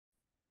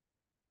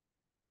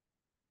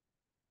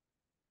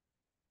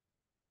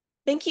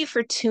Thank you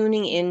for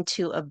tuning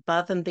into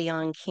Above and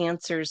Beyond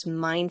Cancer's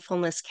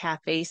Mindfulness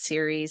Cafe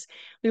series.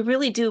 We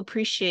really do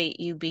appreciate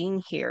you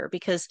being here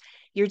because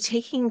you're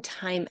taking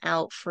time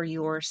out for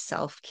your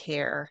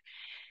self-care.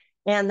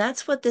 And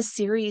that's what this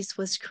series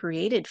was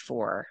created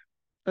for,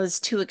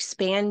 was to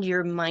expand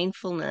your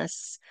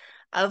mindfulness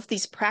of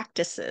these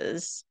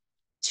practices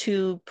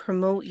to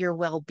promote your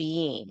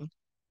well-being.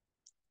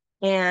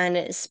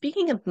 And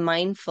speaking of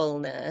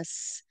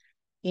mindfulness,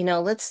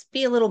 let's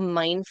be a little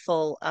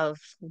mindful of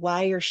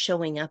why you're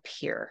showing up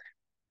here.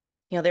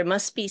 There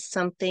must be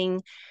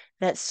something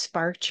that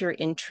sparked your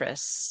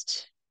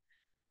interest,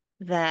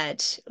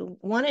 that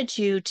wanted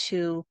you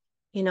to,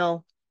 you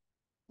know,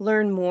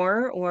 learn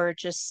more or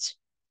just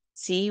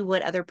see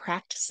what other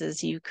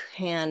practices you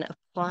can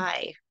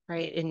apply,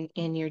 right,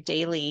 in your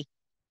daily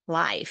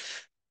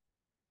life.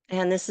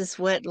 And this is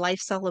what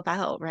life's all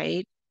about,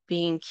 right?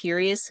 Being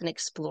curious and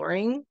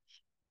exploring.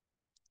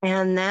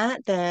 And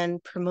that then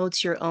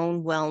promotes your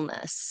own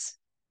wellness.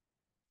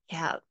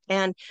 Yeah.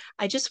 And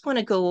I just want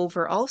to go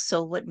over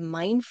also what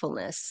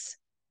mindfulness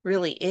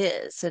really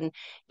is. And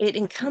it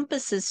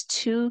encompasses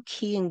two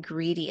key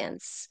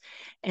ingredients,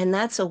 and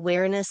that's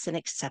awareness and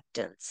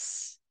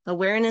acceptance.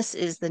 Awareness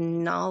is the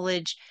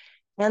knowledge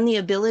and the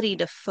ability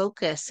to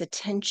focus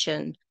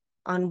attention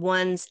on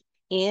one's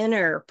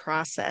inner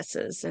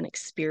processes and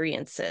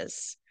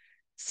experiences,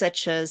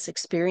 such as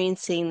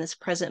experiencing this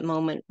present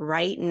moment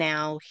right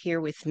now here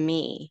with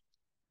me.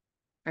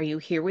 Are you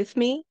here with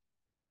me?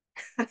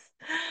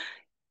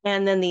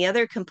 And then the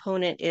other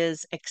component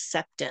is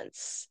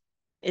acceptance.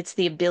 It's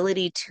the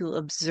ability to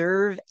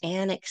observe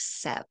and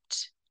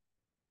accept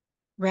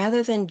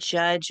rather than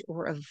judge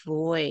or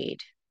avoid,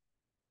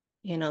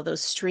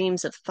 those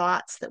streams of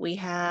thoughts that we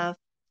have,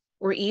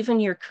 or even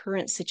your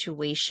current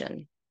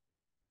situation,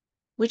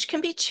 which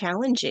can be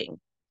challenging,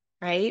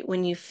 right?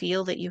 When you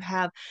feel that you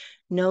have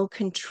no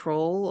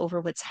control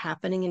over what's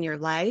happening in your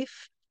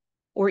life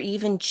or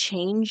even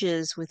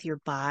changes with your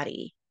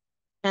body.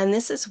 And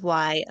this is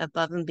why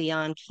Above and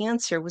Beyond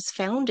Cancer was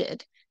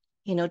founded,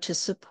 to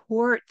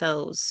support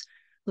those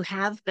who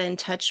have been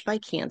touched by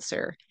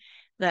cancer.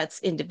 That's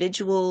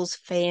individuals,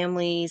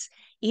 families,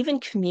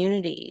 even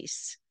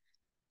communities.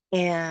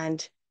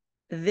 And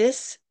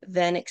this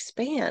then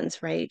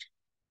expands, right?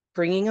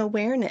 Bringing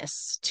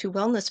awareness to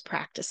wellness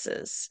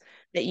practices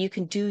that you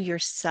can do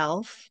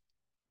yourself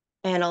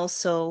and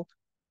also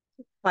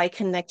by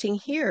connecting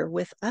here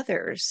with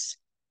others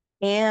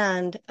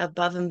and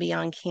Above and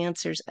Beyond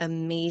Cancer's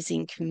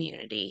amazing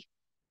community,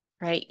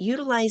 right?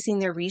 Utilizing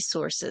their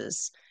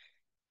resources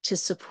to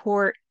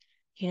support,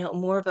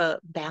 more of a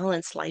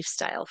balanced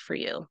lifestyle for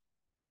you.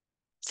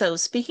 So,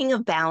 speaking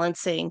of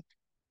balancing,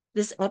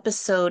 this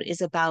episode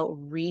is about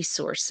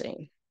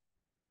resourcing,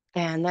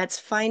 and that's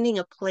finding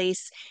a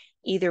place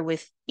either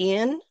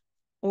within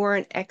or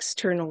an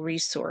external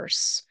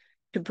resource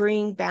to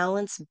bring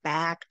balance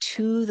back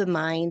to the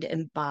mind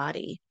and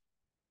body.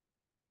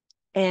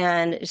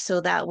 And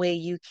so that way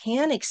you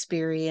can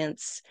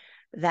experience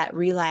that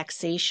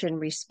relaxation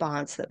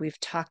response that we've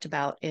talked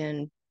about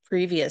in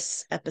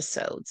previous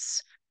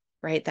episodes,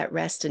 right? That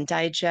rest and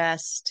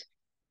digest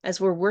as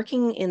we're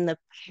working in the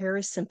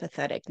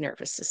parasympathetic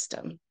nervous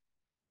system.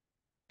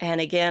 And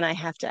again, I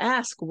have to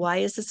ask, why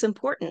is this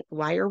important?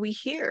 Why are we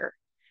here?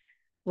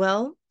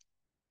 Well,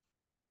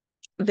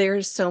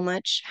 there's so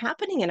much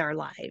happening in our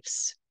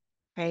lives,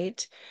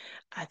 right?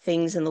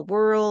 Things in the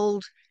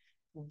world,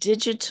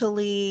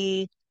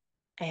 digitally,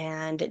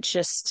 and it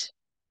just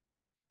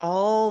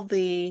all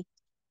the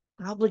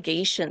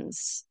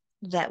obligations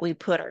that we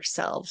put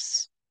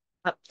ourselves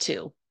up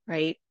to,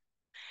 right?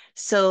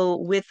 So,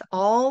 with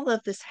all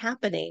of this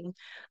happening,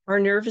 our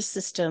nervous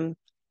system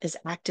is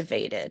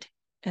activated,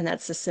 and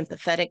that's the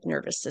sympathetic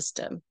nervous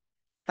system: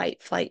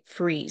 fight, flight,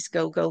 freeze,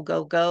 go, go,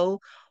 go,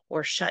 go,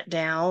 or shut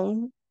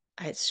down.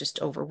 It's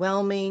just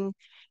overwhelming.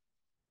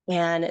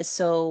 And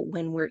so,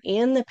 when we're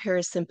in the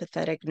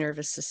parasympathetic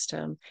nervous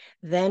system,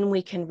 then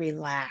we can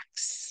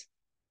relax.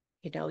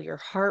 Your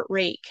heart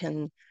rate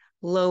can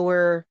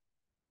lower,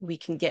 we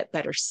can get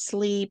better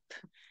sleep,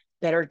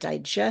 better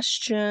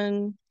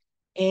digestion,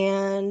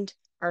 and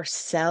our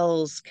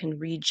cells can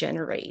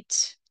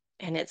regenerate.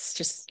 And it's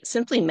just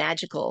simply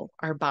magical,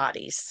 our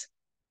bodies.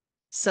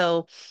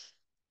 So,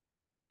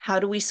 how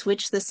do we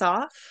switch this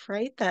off,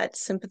 right? That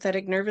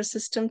sympathetic nervous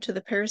system to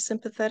the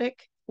parasympathetic?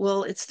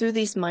 Well, it's through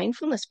these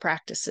mindfulness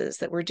practices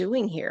that we're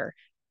doing here,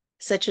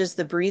 such as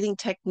the breathing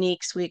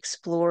techniques we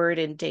explored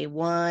in day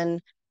one,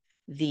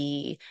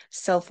 the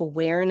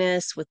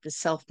self-awareness with the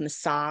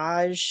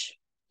self-massage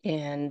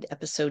in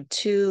episode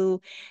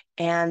 2.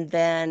 And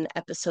then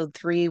episode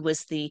 3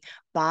 was the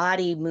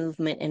body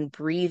movement and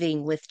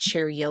breathing with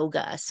chair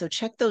yoga. So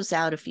check those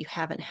out if you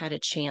haven't had a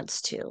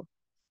chance to.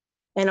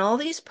 And all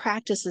these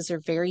practices are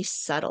very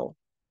subtle,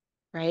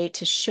 right?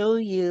 To show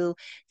you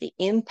the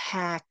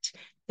impact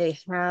they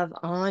have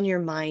on your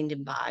mind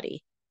and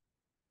body.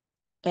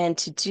 And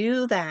to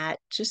do that,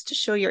 just to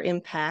show your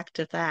impact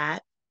of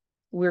that,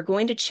 we're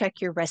going to check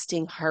your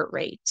resting heart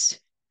rate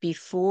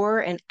before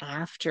and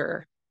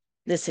after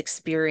this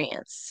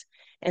experience.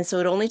 And so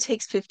it only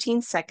takes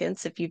 15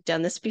 seconds. If you've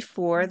done this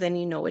before, then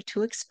you know what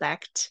to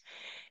expect.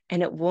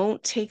 And it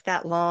won't take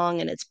that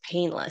long and it's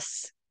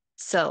painless.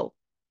 So,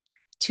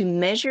 to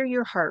measure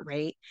your heart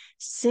rate,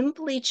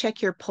 simply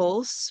check your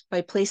pulse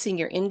by placing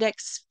your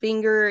index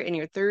finger and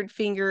your third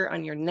finger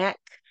on your neck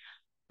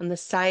on the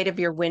side of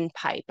your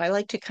windpipe. I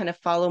like to kind of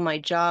follow my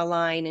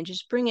jawline and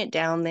just bring it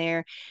down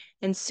there.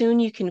 And soon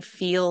you can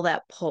feel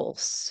that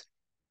pulse.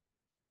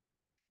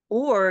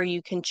 Or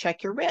you can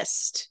check your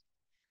wrist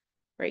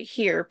right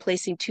here,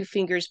 placing two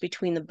fingers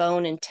between the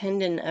bone and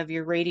tendon of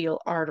your radial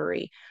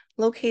artery,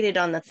 located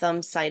on the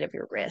thumb side of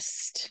your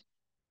wrist.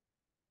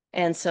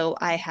 And so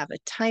I have a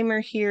timer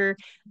here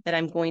that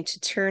I'm going to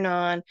turn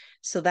on.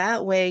 So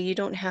that way you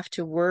don't have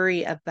to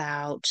worry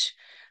about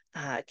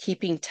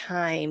keeping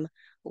time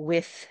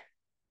with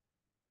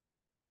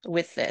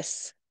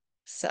this.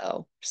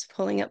 So just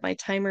pulling up my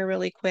timer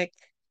really quick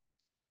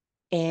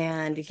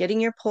and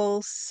getting your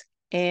pulse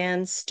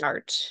and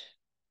start.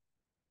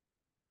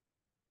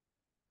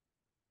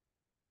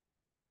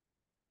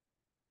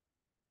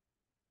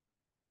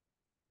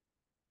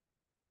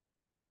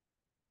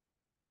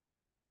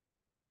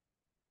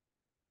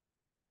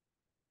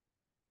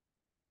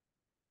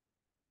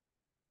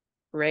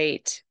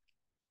 Great.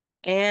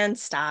 And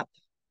stop.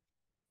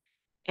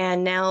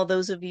 And now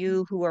those of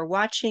you who are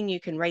watching,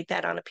 you can write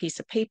that on a piece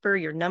of paper,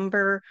 your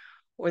number,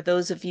 or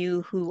those of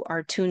you who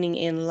are tuning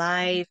in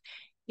live,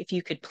 if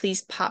you could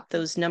please pop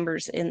those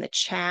numbers in the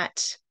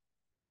chat.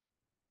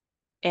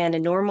 And a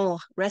normal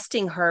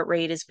resting heart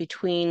rate is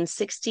between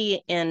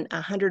 60 and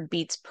 100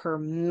 beats per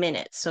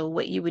minute. So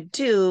what you would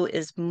do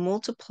is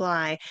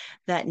multiply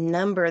that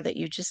number that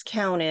you just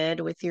counted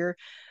with your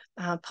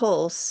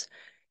pulse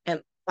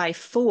and by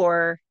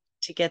 4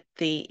 to get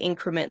the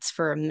increments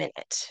for a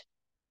minute.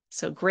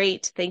 So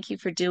great. Thank you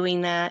for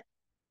doing that.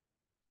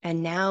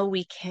 And now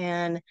we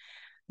can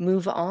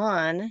move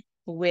on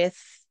with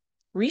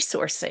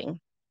resourcing.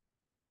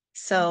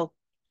 So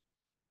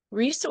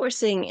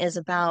resourcing is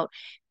about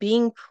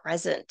being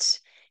present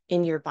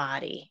in your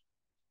body,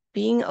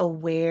 being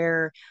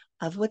aware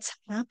of what's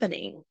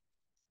happening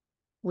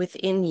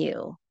within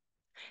you.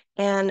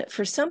 And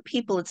for some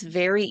people, it's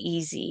very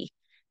easy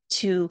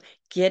to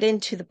get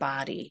into the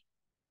body.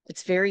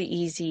 It's very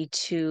easy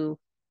to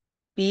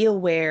be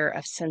aware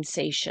of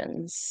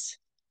sensations.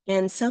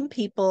 And some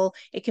people,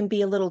 it can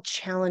be a little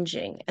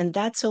challenging, and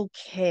that's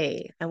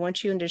okay. I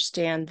want you to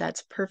understand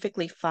that's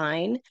perfectly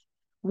fine.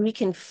 We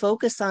can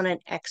focus on an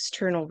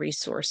external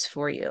resource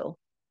for you.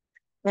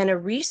 And a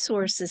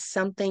resource is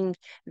something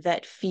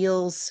that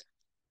feels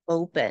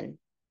open,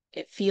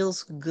 it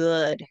feels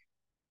good,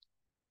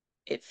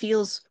 it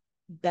feels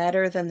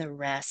better than the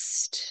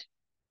rest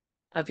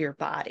of your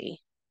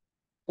body.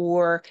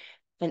 Or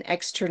an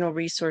external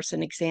resource,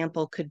 an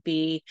example could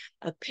be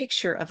a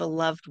picture of a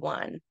loved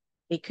one.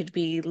 It could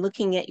be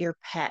looking at your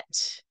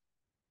pet.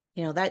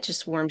 You know, that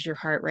just warms your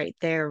heart right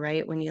there,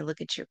 right? When you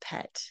look at your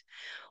pet.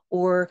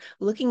 Or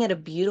looking at a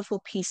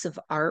beautiful piece of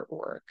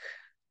artwork.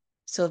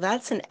 So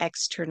that's an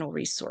external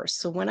resource.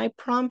 So when I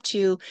prompt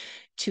you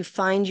to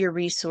find your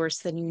resource,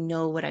 then you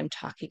know what I'm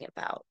talking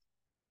about.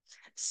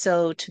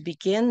 So to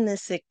begin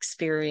this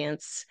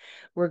experience,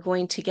 we're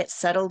going to get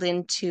settled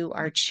into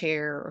our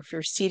chair, or if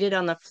you're seated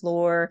on the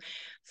floor,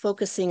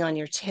 focusing on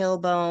your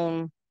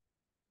tailbone.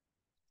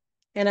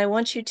 And I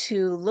want you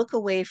to look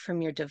away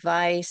from your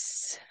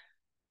device,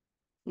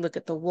 look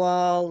at the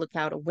wall, look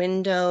out a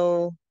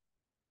window,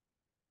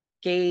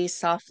 gaze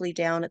softly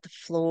down at the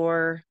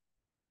floor,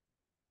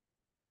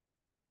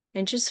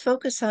 and just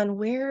focus on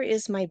where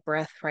is my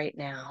breath right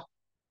now?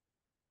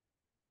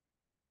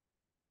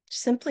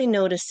 Simply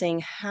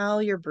noticing how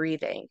you're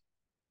breathing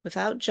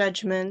without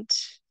judgment,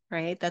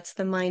 right? That's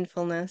the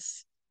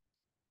mindfulness.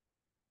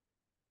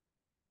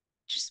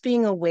 Just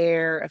being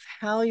aware of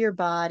how your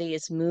body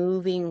is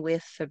moving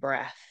with the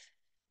breath.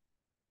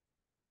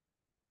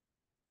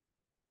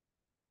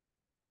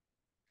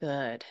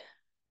 Good.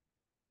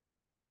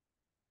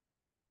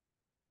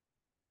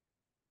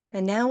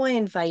 And now I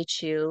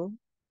invite you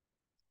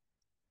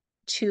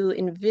to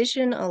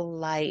envision a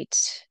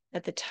light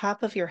at the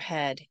top of your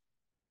head.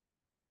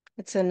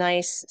 It's a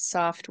nice,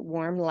 soft,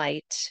 warm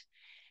light,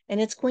 and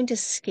it's going to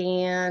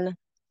scan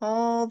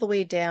all the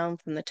way down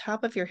from the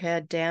top of your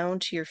head down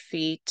to your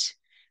feet.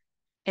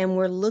 And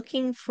we're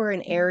looking for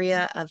an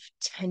area of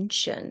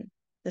tension.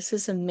 This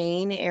is a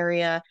main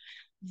area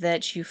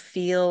that you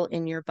feel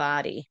in your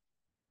body.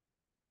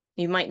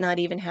 You might not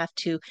even have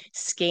to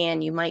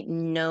scan, you might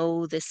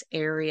know this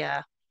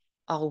area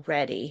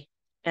already,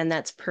 and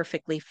that's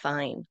perfectly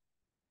fine.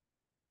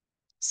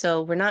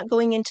 So we're not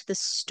going into the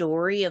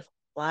story of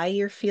why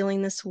you're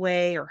feeling this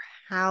way or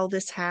how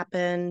this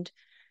happened,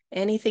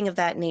 anything of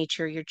that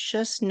nature. You're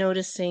just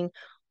noticing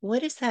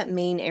what is that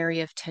main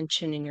area of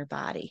tension in your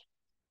body.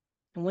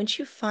 And once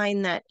you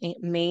find that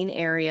main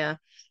area,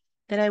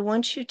 then I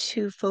want you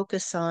to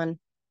focus on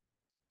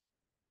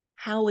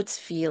how it's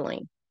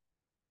feeling.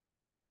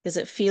 Does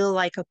it feel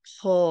like a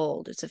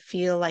pull? Does it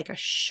feel like a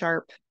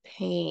sharp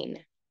pain?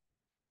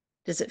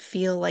 Does it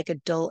feel like a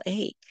dull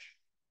ache?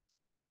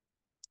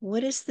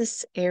 What is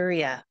this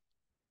area?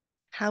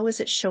 How is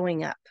it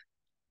showing up?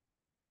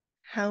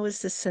 How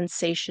is this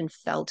sensation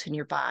felt in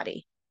your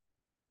body?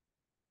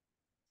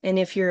 And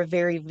if you're a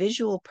very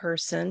visual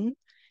person,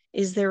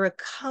 is there a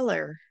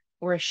color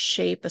or a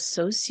shape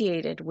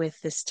associated with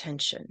this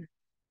tension?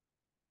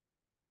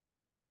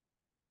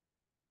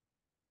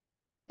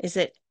 Is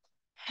it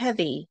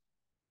heavy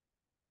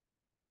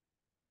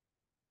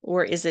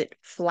or is it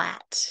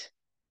flat?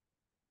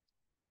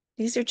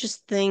 These are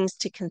just things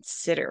to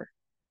consider.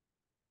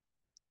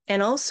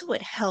 And also,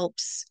 it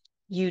helps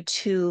you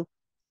to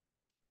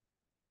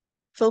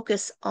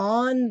focus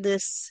on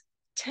this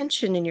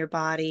tension in your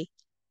body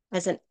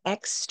as an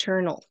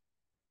external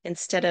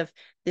instead of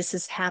this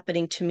is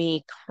happening to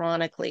me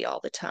chronically all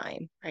the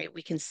time, right?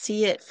 We can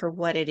see it for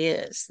what it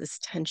is, this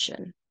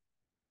tension.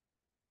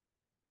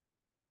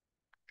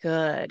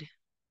 Good.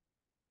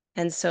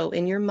 And so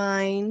in your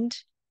mind,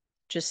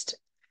 just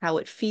how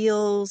it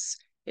feels,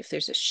 if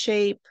there's a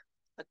shape,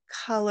 a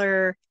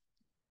color,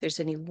 there's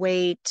any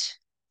weight,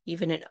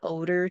 even an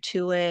odor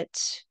to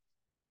it.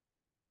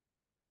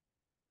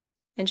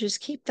 And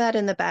just keep that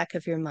in the back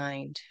of your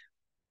mind.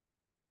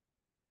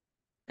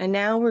 And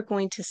now we're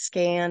going to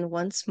scan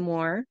once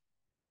more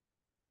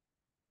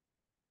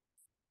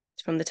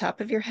from the top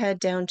of your head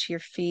down to your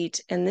feet.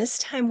 And this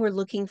time we're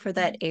looking for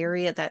that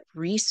area, that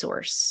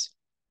resource.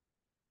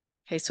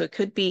 Okay, so it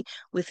could be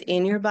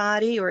within your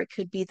body or it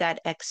could be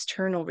that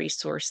external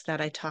resource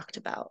that I talked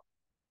about.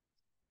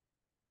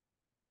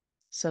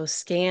 So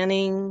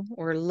scanning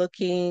or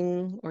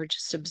looking or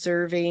just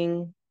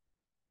observing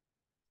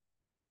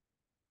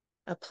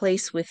a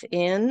place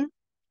within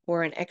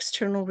or an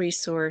external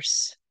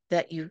resource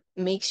that you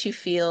makes you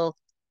feel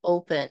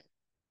open,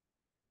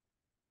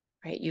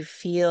 right? You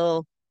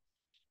feel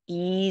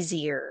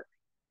easier.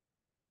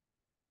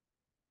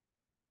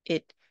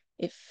 It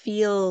it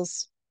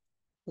feels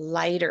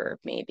lighter,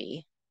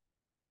 maybe.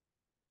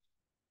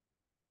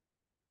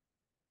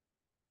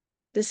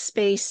 This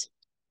space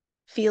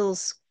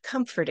feels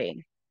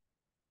comforting.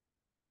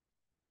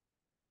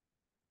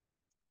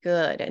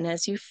 Good. And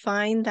as you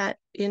find that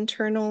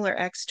internal or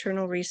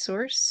external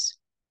resource,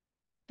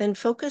 then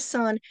focus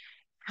on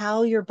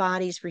how your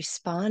body's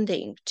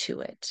responding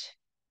to it.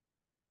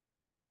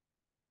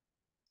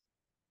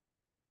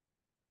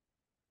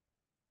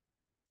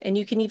 And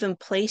you can even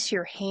place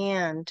your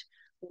hand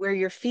where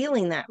you're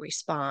feeling that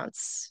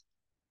response,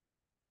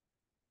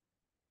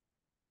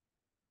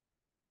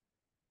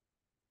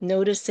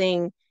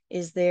 noticing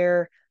is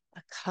there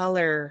a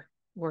color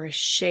or a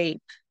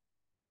shape?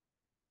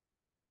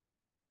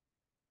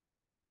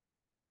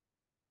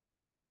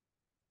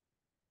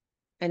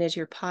 And as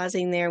you're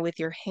pausing there with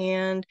your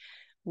hand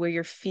where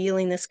you're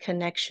feeling this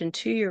connection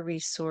to your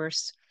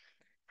resource,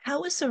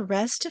 how is the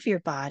rest of your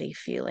body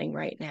feeling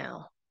right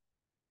now?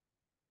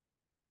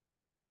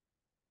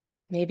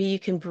 Maybe you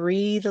can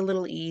breathe a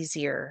little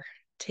easier,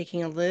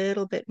 taking a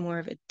little bit more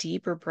of a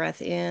deeper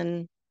breath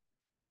in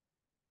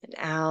and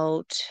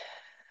out.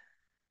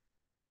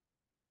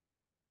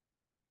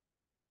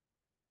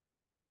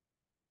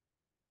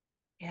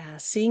 Yeah,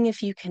 seeing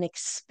if you can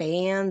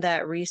expand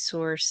that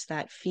resource,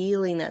 that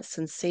feeling, that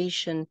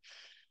sensation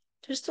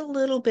just a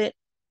little bit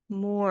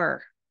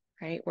more,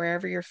 right?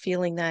 Wherever you're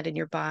feeling that in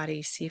your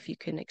body, see if you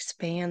can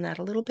expand that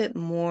a little bit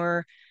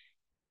more.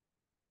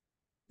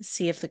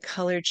 See if the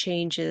color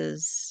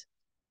changes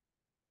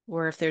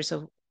or if there's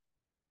a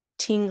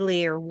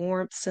tingly or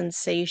warmth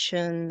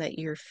sensation that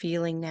you're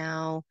feeling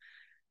now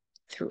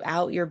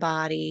throughout your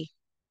body.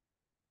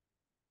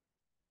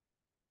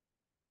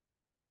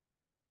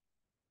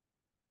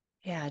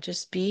 Yeah,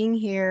 just being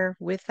here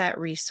with that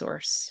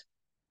resource,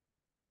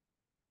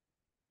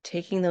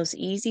 taking those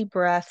easy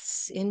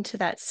breaths into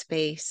that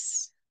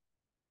space,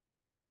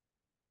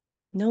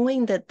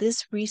 knowing that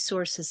this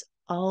resource is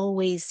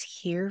always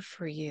here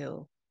for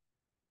you,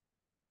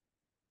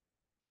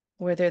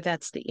 whether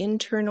that's the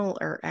internal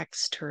or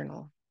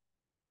external.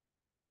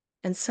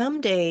 And some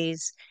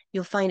days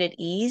you'll find it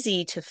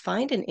easy to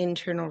find an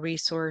internal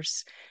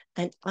resource,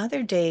 and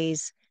other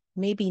days,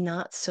 maybe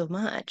not so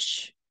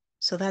much.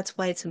 So that's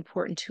why it's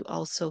important to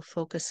also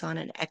focus on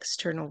an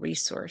external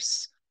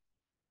resource.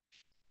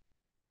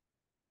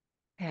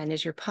 And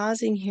as you're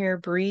pausing here,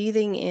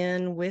 breathing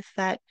in with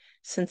that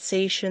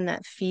sensation,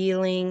 that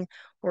feeling,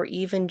 or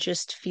even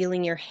just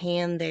feeling your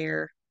hand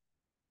there,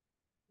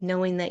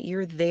 knowing that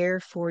you're there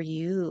for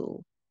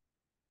you.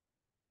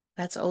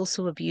 That's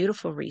also a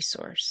beautiful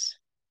resource.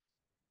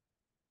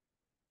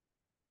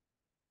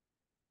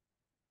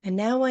 And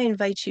now I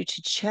invite you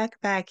to check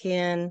back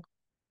in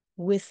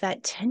with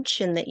that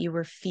tension that you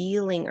were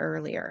feeling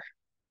earlier.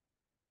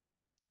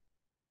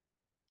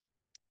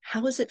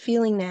 How is it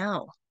feeling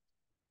now?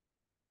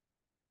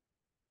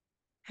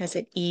 Has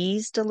it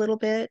eased a little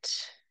bit?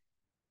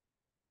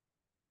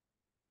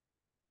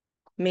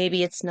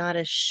 Maybe it's not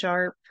as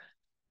sharp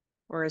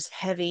or as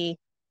heavy.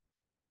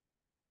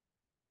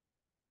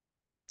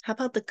 How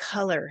about the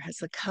color? Has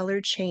the color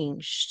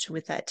changed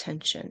with that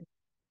tension?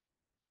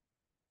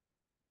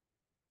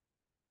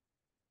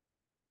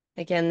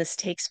 Again, this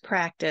takes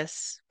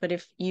practice, but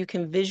if you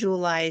can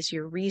visualize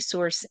your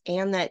resource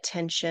and that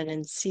tension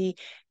and see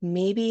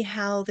maybe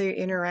how they're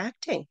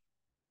interacting.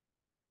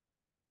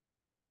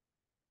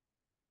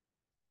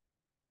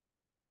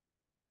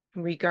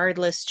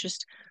 Regardless,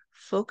 just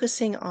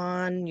focusing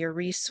on your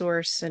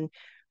resource and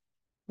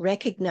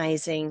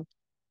recognizing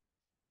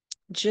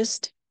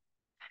just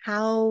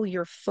how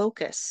your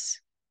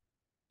focus,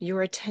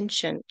 your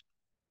attention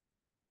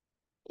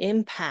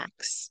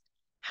impacts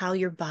how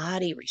your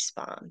body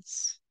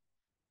responds,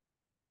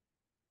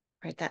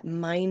 right? That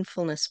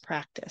mindfulness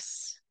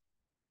practice.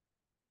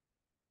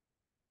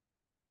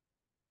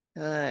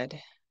 Good.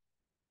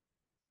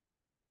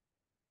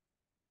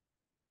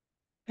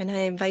 And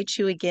I invite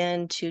you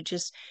again to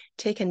just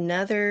take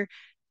another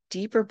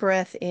deeper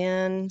breath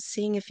in,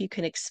 seeing if you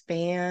can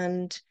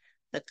expand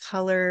the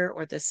color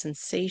or the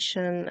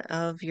sensation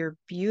of your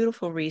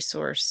beautiful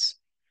resource.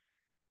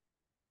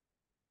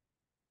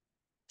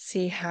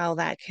 See how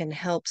that can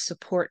help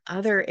support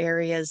other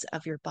areas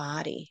of your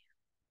body.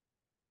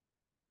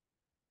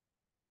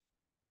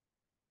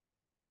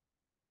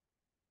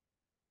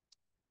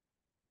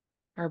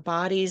 Our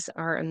bodies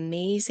are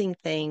amazing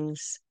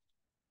things.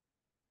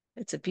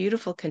 It's a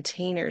beautiful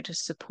container to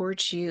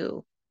support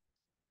you.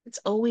 It's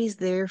always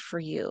there for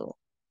you.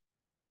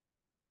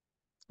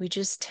 We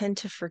just tend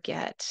to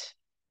forget.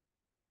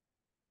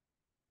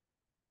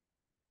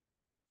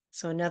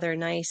 So another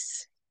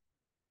nice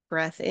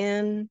breath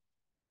in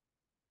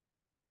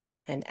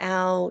and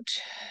out,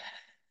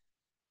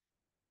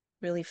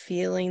 really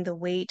feeling the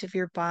weight of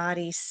your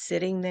body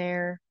sitting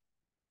there.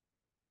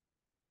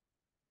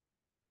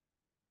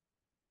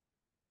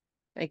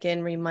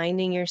 Again,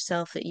 reminding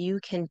yourself that you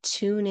can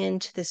tune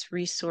into this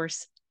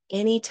resource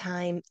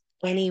anytime,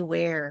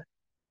 anywhere.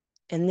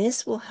 And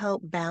this will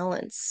help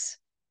balance,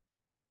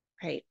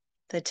 right,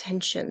 the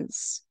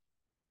tensions,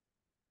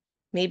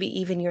 maybe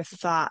even your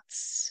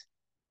thoughts,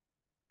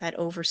 that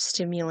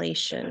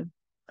overstimulation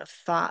of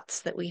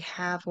thoughts that we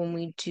have when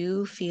we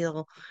do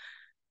feel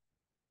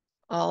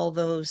all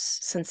those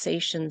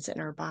sensations in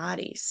our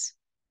bodies.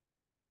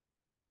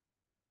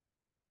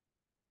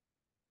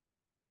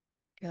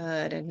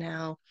 Good. And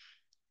now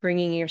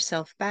bringing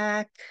yourself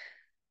back,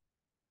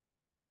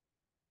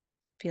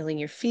 feeling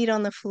your feet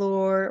on the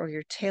floor or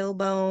your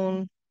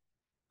tailbone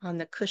on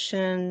the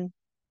cushion,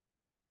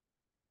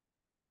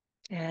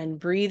 and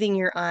breathing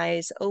your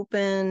eyes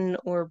open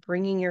or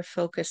bringing your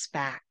focus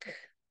back.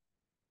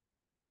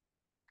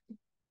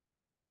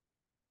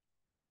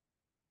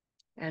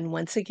 And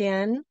once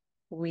again,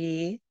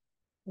 we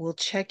will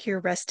check your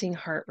resting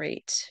heart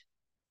rate.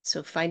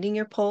 So finding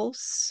your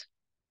pulse,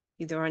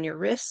 either on your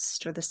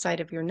wrist or the side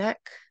of your neck,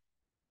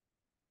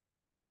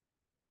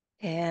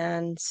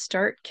 and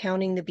start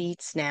counting the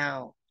beats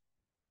now.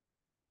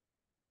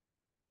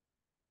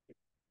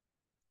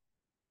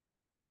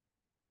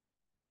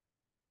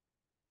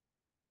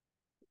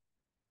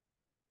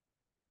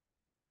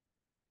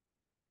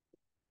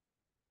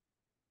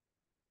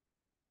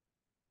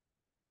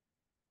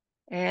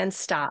 And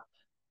stop.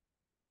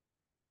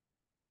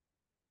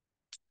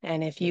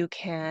 And if you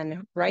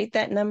can write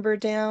that number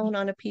down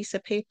on a piece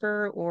of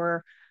paper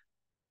or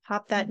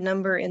pop that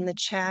number in the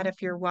chat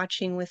if you're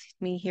watching with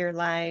me here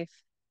live.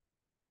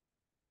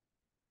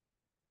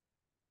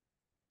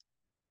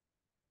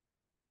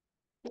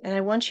 And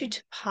I want you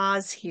to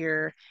pause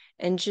here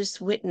and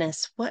just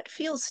witness what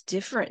feels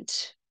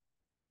different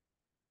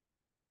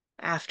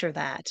after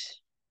that.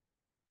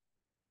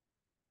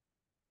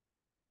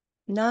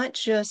 Not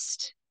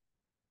just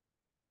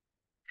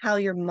how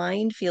your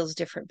mind feels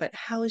different, but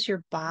how is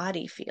your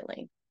body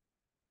feeling?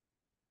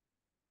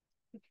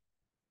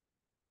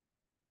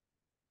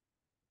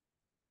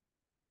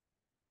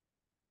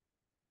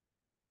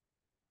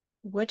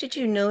 What did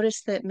you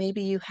notice that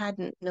maybe you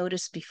hadn't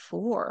noticed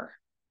before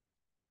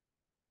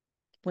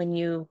when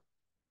you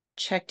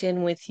checked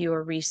in with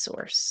your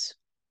resource?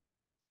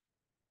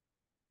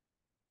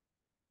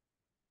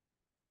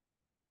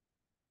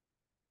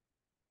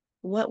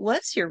 What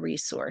was your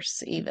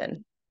resource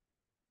even?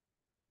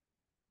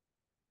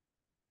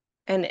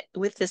 And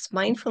with this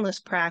mindfulness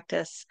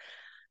practice,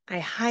 I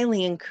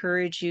highly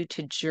encourage you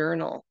to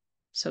journal.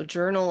 So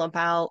journal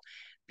about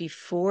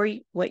before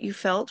what you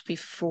felt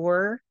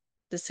before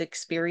this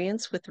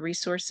experience with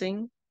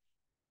resourcing,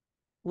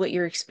 what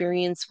your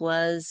experience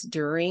was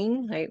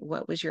during, right?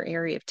 What was your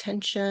area of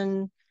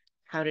tension?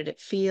 How did it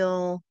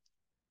feel?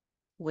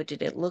 What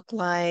did it look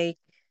like?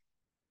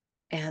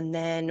 And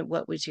then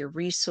what was your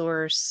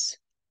resource?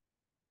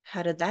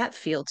 How did that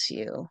feel to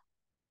you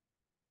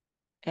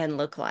and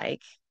look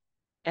like?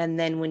 And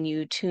then when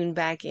you tune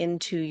back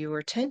into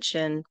your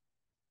tension,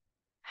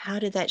 how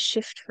did that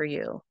shift for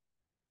you?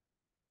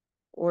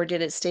 Or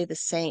did it stay the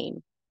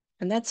same?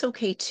 And that's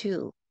okay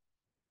too,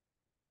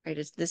 right?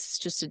 This is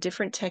just a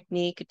different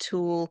technique, a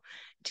tool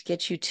to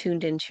get you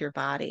tuned into your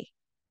body.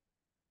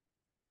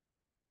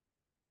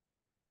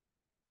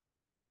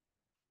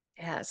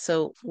 Yeah,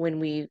 so when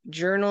we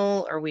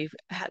journal or we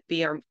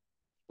be our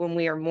when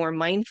we are more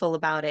mindful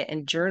about it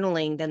and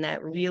journaling, then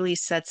that really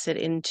sets it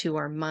into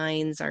our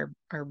minds,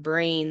 our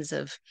brains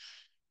of,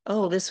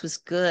 oh, this was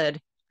good.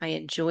 I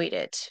enjoyed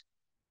it.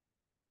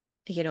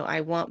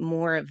 I want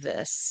more of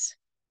this.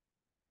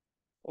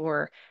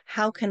 Or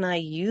how can I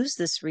use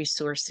this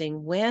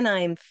resourcing when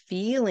I'm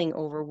feeling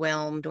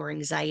overwhelmed or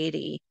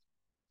anxiety,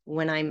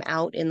 when I'm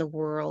out in the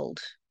world,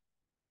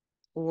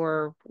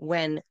 or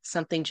when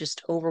something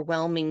just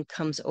overwhelming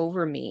comes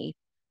over me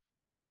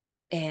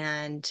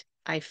and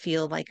I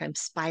feel like I'm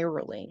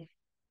spiraling.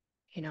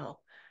 You know,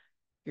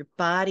 your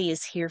body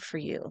is here for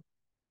you.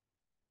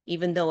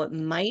 Even though it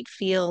might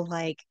feel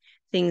like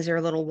things are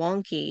a little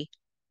wonky,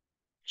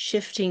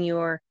 shifting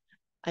your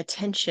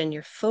attention,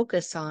 your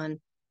focus on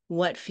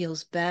what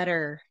feels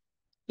better,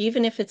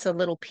 even if it's a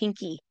little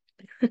pinky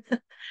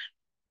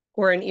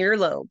or an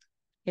earlobe.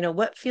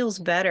 What feels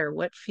better?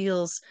 What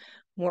feels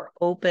more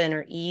open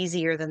or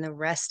easier than the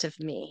rest of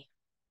me?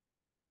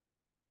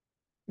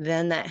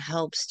 Then that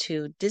helps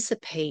to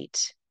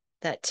dissipate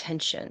that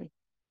tension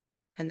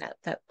and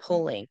that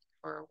pulling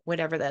or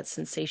whatever that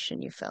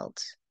sensation you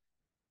felt.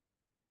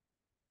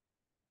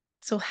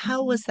 So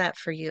how was that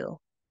for you?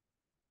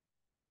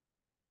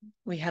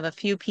 We have a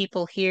few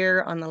people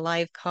here on the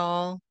live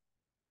call.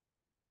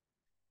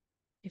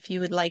 If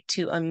you would like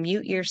to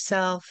unmute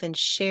yourself and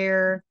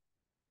share,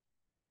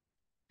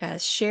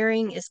 as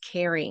sharing is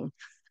caring,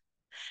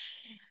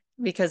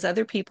 because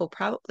other people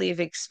probably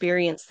have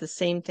experienced the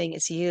same thing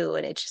as you,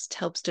 and it just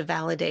helps to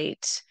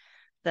validate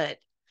that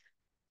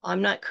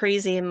I'm not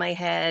crazy in my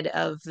head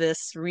of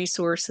this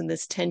resource and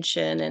this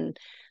tension. And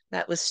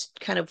that was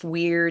kind of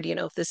weird.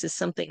 If this is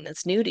something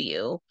that's new to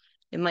you,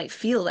 it might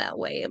feel that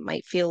way. It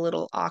might feel a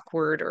little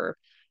awkward or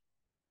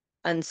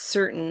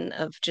uncertain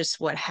of just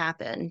what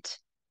happened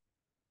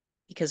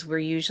because we're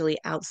usually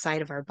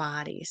outside of our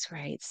bodies,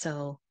 right?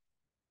 So,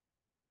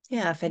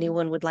 yeah, if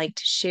anyone would like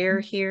to share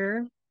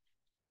here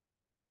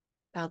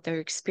about their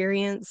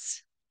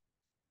experience,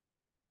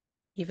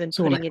 even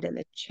So when putting it in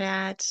the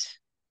chat.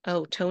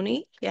 Oh,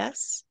 Tony,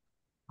 yes.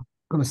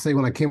 going to say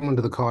when I came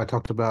onto the call, I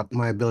talked about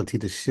my ability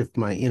to shift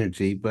my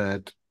energy,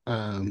 but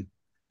and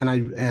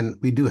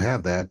we do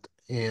have that.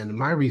 And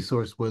my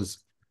resource was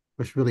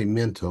really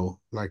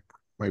mental, like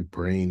my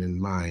brain and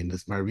mind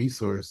is my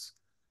resource.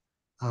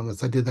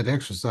 As I did that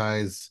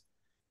exercise,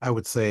 I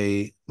would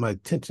say my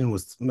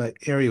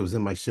area was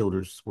in my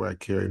shoulders where I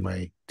carried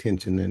my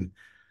tension, and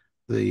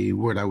the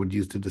word I would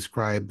use to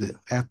describe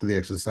after the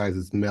exercise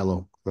is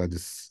mellow. So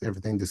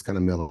everything just kind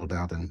of mellowed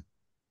out and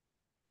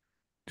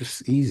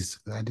just ease.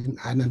 I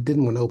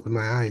didn't want to open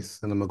my eyes,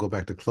 and I'm gonna go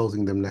back to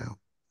closing them now.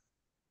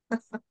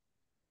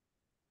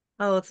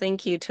 Oh,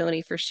 thank you,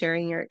 Tony, for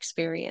sharing your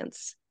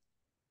experience.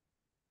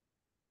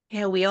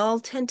 Yeah, we all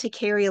tend to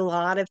carry a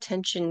lot of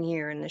tension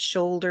here in the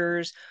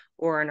shoulders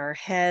or in our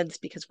heads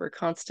because we're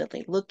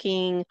constantly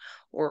looking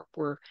or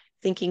we're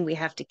thinking we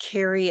have to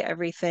carry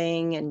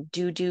everything and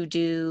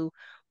do,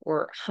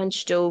 or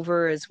hunched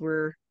over as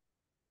we're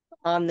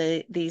on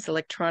these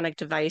electronic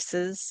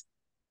devices.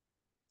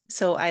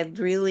 So I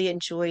really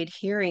enjoyed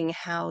hearing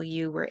how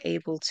you were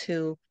able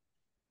to,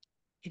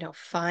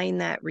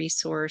 find that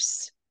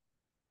resource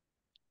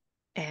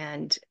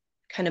and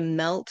kind of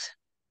melt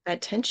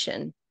that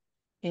tension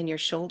in your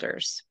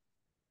shoulders.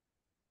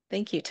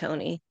 Thank you,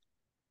 Tony.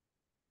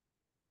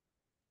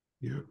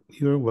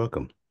 You're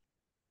welcome.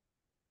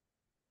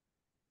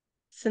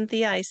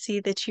 Cynthia, I see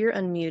that you're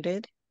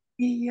unmuted.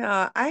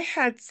 Yeah, I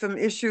had some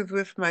issues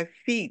with my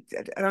feet.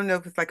 I don't know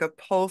if it's like a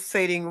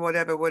pulsating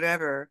whatever,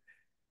 whatever.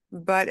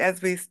 But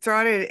as we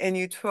started and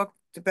you talked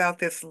about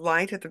this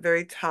light at the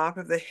very top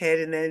of the head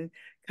and then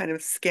kind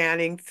of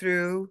scanning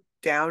through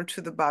down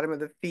to the bottom of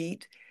the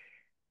feet,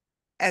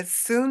 as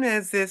soon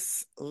as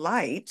this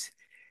light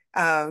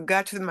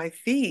got to my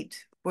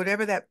feet,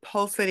 whatever that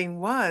pulsating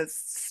was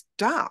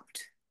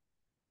stopped.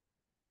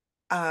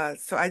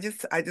 So I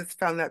just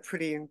found that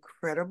pretty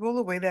incredible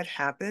the way that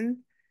happened.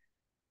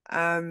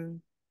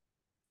 Um,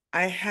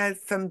 I had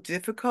some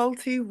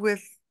difficulty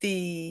with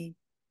the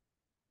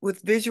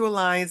with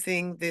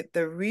visualizing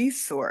the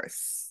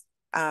resource.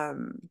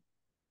 Um,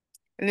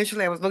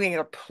 Initially I was looking at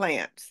a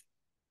plant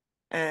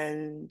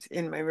and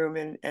in my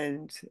room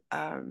and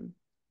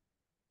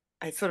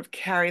I sort of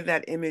carried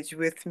that image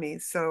with me.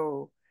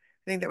 So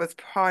I think that was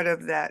part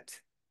of that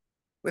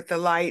with the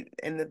light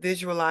and the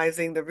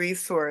visualizing the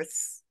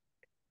resource,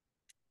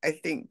 I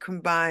think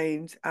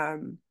combined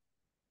and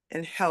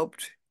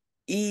helped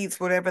ease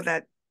whatever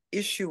that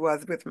issue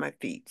was with my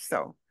feet.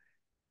 So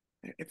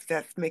if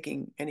that's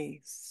making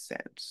any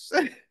sense.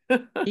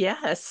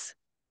 Yes,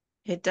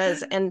 it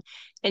does. And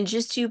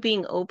just you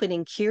being open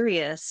and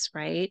curious,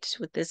 right,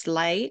 with this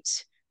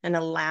light and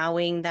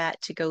allowing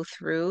that to go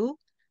through,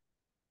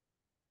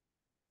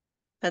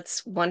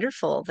 that's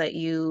wonderful that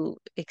you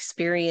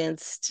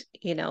experienced,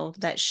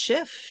 that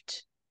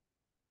shift.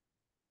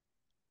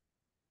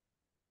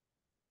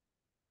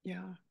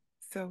 Yeah.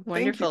 So thank you.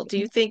 Wonderful. Do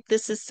you think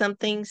this is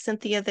something,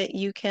 Cynthia, that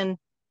you can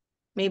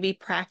maybe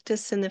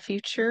practice in the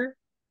future?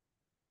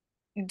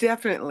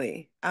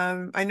 Definitely.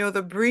 I know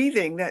the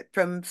breathing that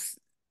from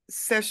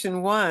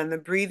session one, the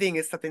breathing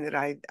is something that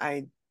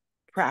I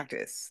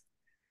practice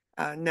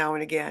now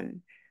and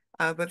again.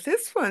 But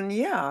this one,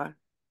 yeah,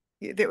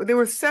 there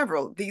were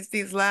several.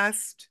 These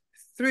last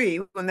three,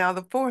 well, now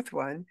the fourth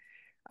one,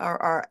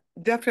 are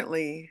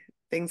definitely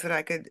things that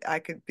I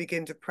could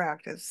begin to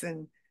practice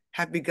and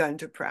have begun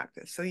to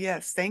practice. So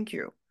yes, thank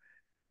you.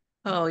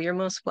 Oh, you're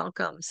most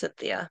welcome,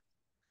 Cynthia.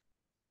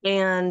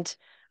 And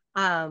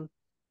um,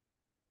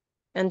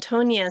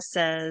 Antonia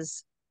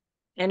says,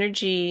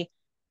 energy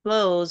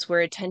flows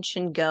where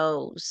attention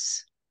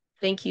goes.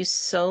 Thank you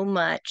so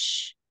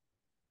much.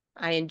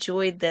 I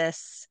enjoyed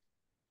this.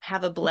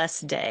 Have a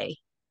blessed day.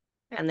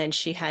 And then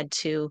she had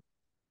to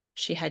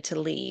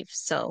leave.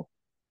 So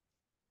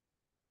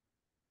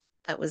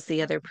that was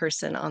the other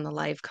person on the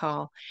live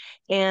call.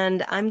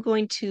 And I'm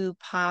going to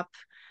pop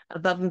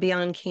Above and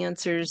Beyond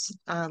Cancer's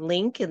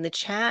link in the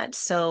chat.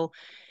 So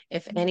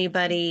if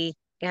anybody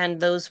and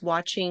those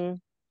watching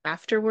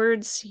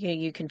afterwards,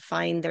 you can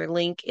find their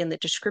link in the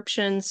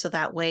description. So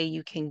that way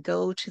you can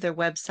go to their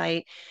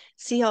website,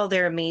 see all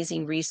their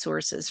amazing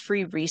resources,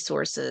 free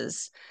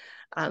resources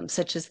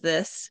such as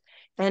this.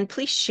 And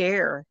please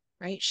share,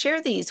 right?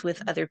 Share these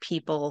with other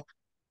people.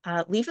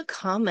 Leave a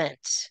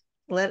comment.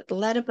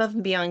 Let Above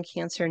and Beyond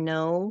Cancer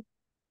know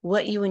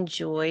what you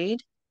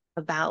enjoyed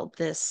about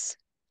this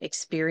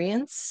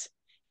experience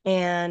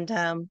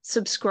and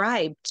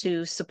subscribe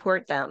to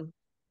support them.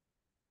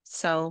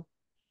 So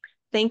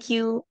thank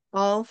you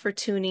all for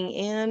tuning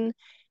in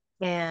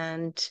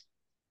and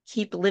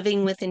keep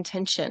living with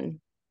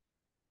intention.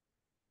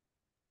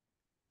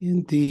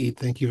 Indeed.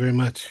 Thank you very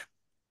much.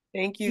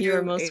 Thank You are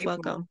you, most April,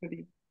 welcome. for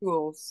these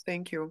tools.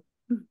 Thank you.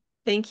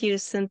 Thank you,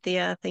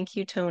 Cynthia. Thank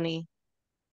you, Tony.